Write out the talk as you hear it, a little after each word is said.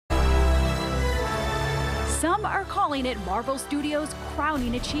Some are calling it Marvel Studios'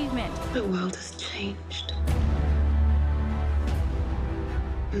 crowning achievement. The world has changed.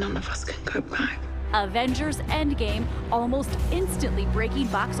 None of us can go back. Avengers Endgame almost instantly breaking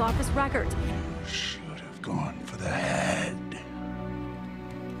box office records. Should have gone for the head.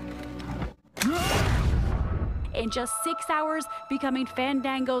 In just 6 hours, becoming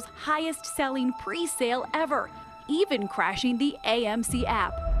Fandango's highest-selling pre-sale ever, even crashing the AMC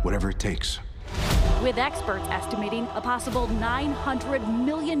app. Whatever it takes. With experts estimating a possible $900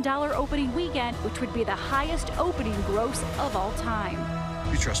 million opening weekend, which would be the highest opening gross of all time.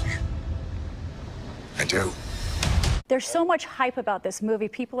 You trust me? I do. There's so much hype about this movie.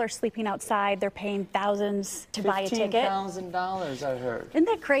 People are sleeping outside. They're paying thousands to buy a ticket. $15,000, I heard. Isn't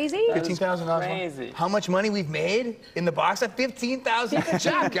that crazy? $15,000. Crazy. How much money we've made in the box? At 15,000. Good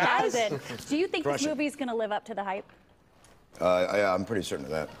job, guys. Do you think this movie's going to live up to the hype? I'm pretty certain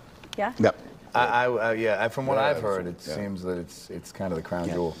of that. Yeah? Yep. Yeah, from what I've heard, it seems that it's kind of the crown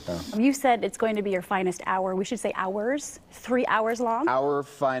jewel. Yeah. You said it's going to be your finest hour. We should say hours. 3 hours long. Our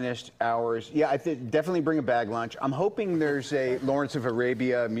finest hours. Yeah, I think definitely bring a bag lunch. I'm hoping there's a Lawrence of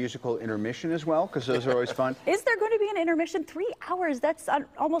Arabia musical intermission as well, because those are always fun. Is there going to be an intermission? 3 hours? That's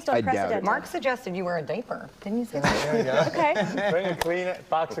almost I doubt unprecedented. it. Mark suggested you wear a diaper. Didn't you say that? There you go. Okay. Bring a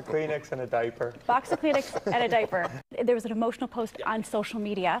box of Kleenex and a diaper. Box of Kleenex and a diaper. There was an emotional post on social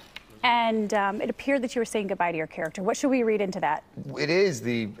media, and it appeared that you were saying goodbye to your character. What should we read into that? It is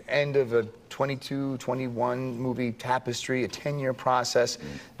the end of a 22, 21 movie tapestry, a 10-year process.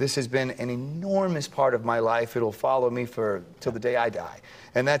 This has been an enormous part of my life. It'll follow me till the day I die.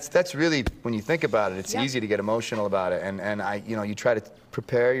 And that's really, when you think about it, it's easy to get emotional about it. And you try to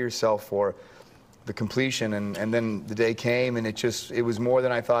prepare yourself for the completion, and then the day came, and it was more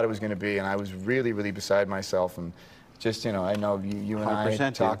than I thought it was going to be, and I was really, really beside myself. And just, I know you and I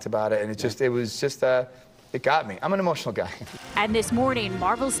talked about it, and it got me. I'm an emotional guy. And this morning,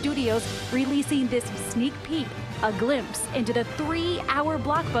 Marvel Studios releasing this sneak peek, a glimpse into the 3-hour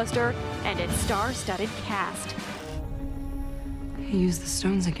blockbuster and its star-studded cast. He used the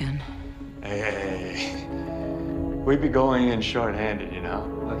stones again. Hey. We'd be going in short-handed, you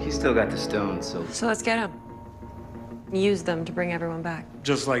know? Well, he's still got the stones, so... So let's get him. Use them to bring everyone back.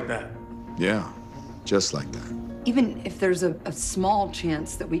 Just like that. Yeah, just like that. Even if there's a small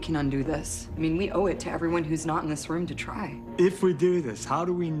chance that we can undo this, I mean, we owe it to everyone who's not in this room to try. If we do this, how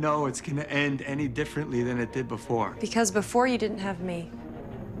do we know it's gonna end any differently than it did before? Because before you didn't have me.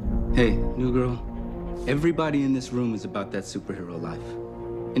 Hey, new girl. Everybody in this room is about that superhero life.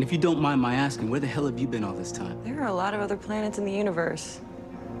 And if you don't mind my asking, where the hell have you been all this time? There are a lot of other planets in the universe.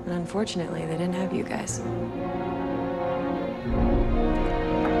 And unfortunately, they didn't have you guys.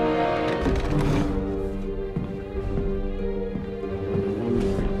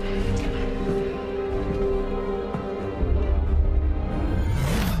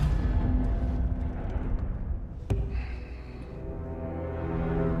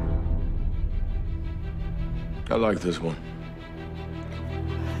 I like this one.